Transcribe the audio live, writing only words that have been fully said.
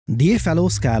Dear fellow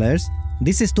scholars,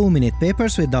 this is 2-Minute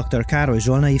Papers with Dr. Károly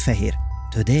Zsolnai-Fehér.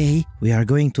 Today we are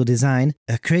going to design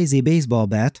a crazy baseball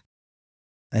bat,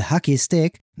 a hockey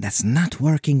stick that's not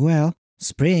working well,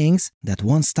 springs that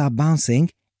won't stop bouncing,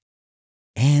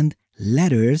 and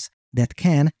letters that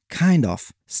can kind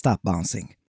of stop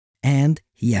bouncing. And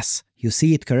yes, you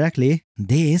see it correctly,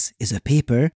 this is a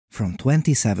paper from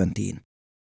 2017.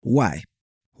 Why?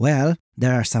 Well,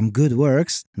 there are some good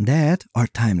works that are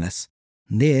timeless.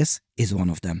 This is one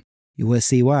of them. You will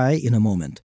see why in a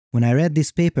moment. When I read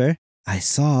this paper, I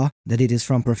saw that it is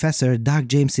from Professor Doug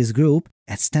James's group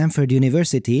at Stanford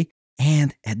University,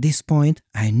 and at this point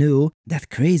I knew that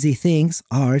crazy things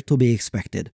are to be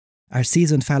expected. Our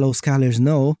seasoned fellow scholars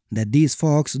know that these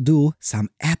folks do some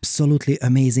absolutely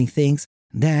amazing things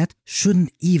that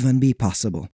shouldn't even be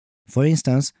possible. For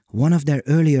instance, one of their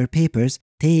earlier papers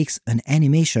takes an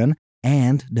animation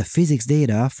and the physics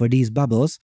data for these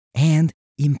bubbles and,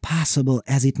 impossible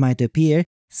as it might appear,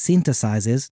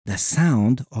 synthesizes the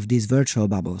sound of these virtual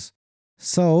bubbles.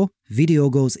 So, video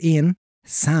goes in,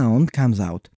 sound comes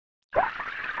out.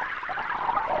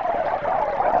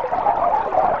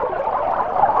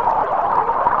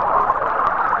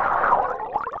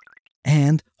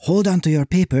 And hold on to your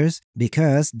papers,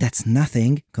 because that's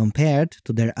nothing compared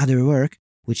to their other work,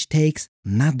 which takes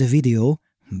not the video,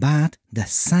 but the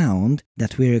sound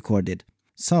that we recorded.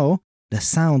 So, the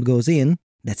sound goes in,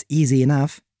 that's easy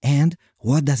enough, and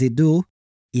what does it do?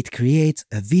 It creates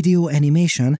a video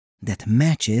animation that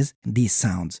matches these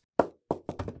sounds.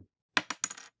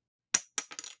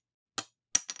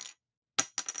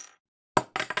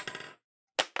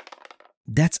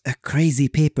 That's a crazy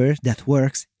paper that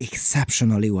works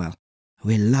exceptionally well.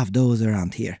 We love those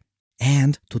around here.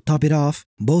 And to top it off,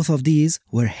 both of these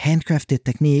were handcrafted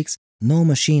techniques, no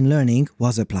machine learning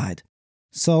was applied.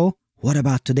 So, what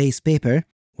about today's paper?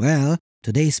 Well,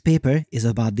 today's paper is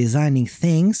about designing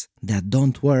things that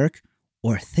don't work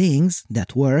or things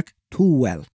that work too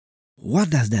well. What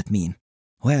does that mean?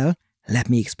 Well, let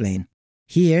me explain.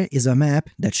 Here is a map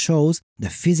that shows the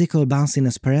physical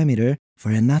bounciness parameter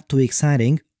for a not too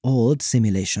exciting old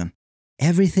simulation.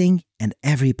 Everything and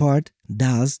every part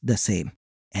does the same.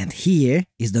 And here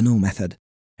is the new method.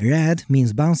 Red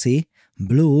means bouncy,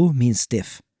 blue means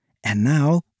stiff. And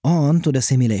now on to the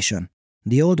simulation.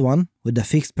 The old one with the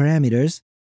fixed parameters,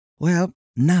 well,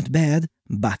 not bad,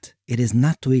 but it is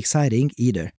not too exciting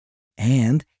either.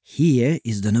 And here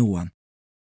is the new one.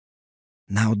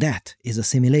 Now that is a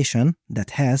simulation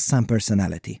that has some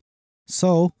personality.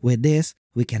 So with this,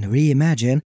 we can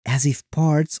reimagine as if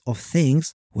parts of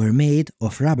things were made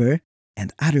of rubber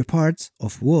and other parts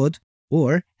of wood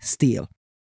or steel.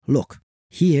 Look,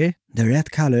 here the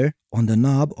red color on the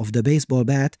knob of the baseball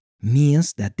bat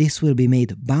means that this will be made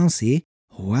bouncy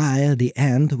while the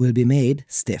end will be made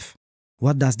stiff.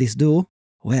 What does this do?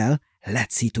 Well,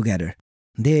 let's see together.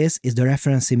 This is the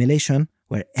reference simulation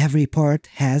where every part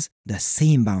has the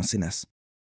same bounciness.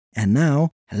 And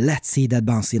now, let's see that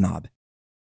bouncy knob.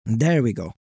 There we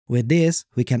go. With this,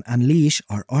 we can unleash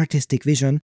our artistic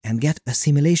vision and get a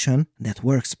simulation that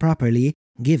works properly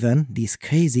given these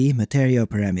crazy material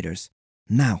parameters.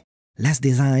 Now, let's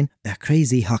design a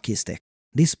crazy hockey stick.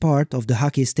 This part of the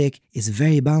hockey stick is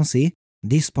very bouncy,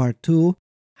 this part too.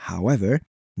 However,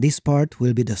 this part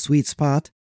will be the sweet spot,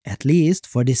 at least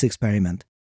for this experiment.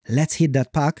 Let's hit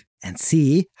that puck and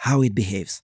see how it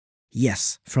behaves.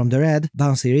 Yes, from the red,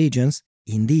 bouncy regions,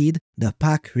 indeed, the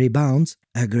puck rebounds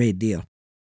a great deal.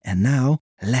 And now,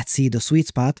 let's see the sweet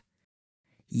spot.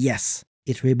 Yes,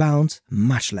 it rebounds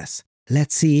much less.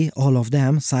 Let's see all of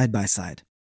them side by side.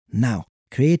 Now,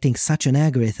 creating such an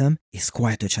algorithm is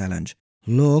quite a challenge.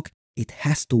 Look, it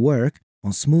has to work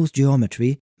on smooth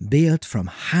geometry built from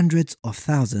hundreds of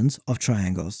thousands of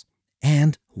triangles.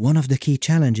 And one of the key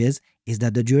challenges is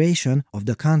that the duration of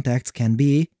the contacts can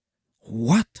be…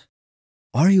 What?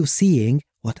 Are you seeing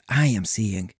what I am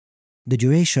seeing? The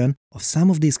duration of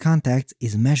some of these contacts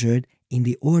is measured in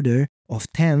the order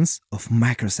of tenths of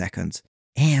microseconds.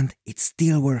 And it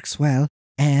still works well,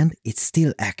 and it's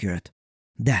still accurate.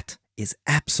 That is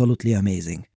absolutely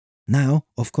amazing. Now,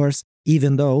 of course,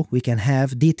 even though we can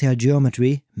have detailed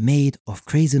geometry made of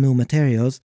crazy new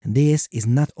materials, this is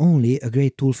not only a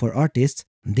great tool for artists,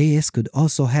 this could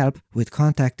also help with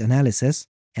contact analysis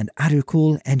and other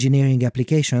cool engineering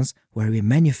applications where we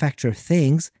manufacture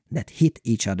things that hit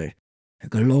each other.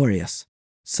 Glorious!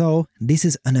 So, this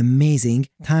is an amazing,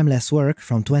 timeless work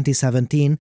from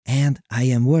 2017, and I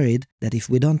am worried that if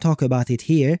we don't talk about it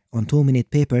here on 2-Minute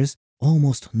Papers,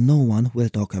 almost no one will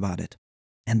talk about it.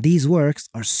 And these works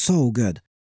are so good.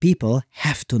 People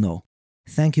have to know.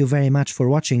 Thank you very much for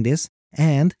watching this.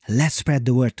 and let's spread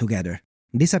the word together.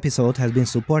 This episode has been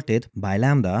supported by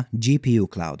Lambda GPU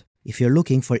Cloud. If you're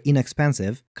looking for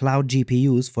inexpensive cloud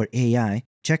GPUs for AI,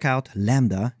 check out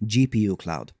Lambda GPU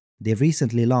Cloud. They've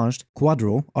recently launched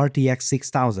Quadro RTX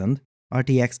 6000,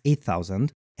 RTX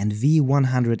 8000, and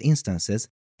V100 instances,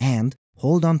 and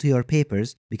hold on to your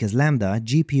papers because Lambda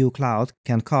GPU Cloud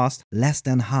can cost less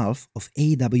than half of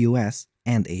AWS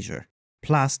and Azure.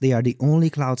 Plus, they are the only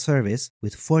cloud service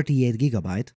with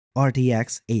 48GB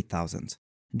RTX 8000.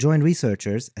 Join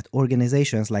researchers at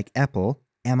organizations like Apple,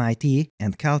 MIT,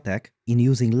 and Caltech in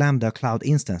using Lambda cloud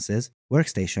instances,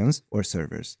 workstations, or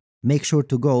servers. Make sure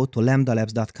to go to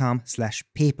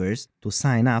lambdalabs.com/papers to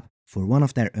sign up for one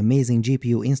of their amazing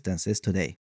GPU instances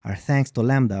today. Our thanks to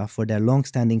Lambda for their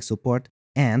long-standing support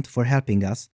and for helping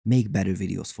us make better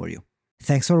videos for you.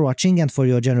 Thanks for watching and for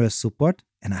your generous support,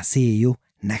 and I'll see you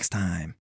next time.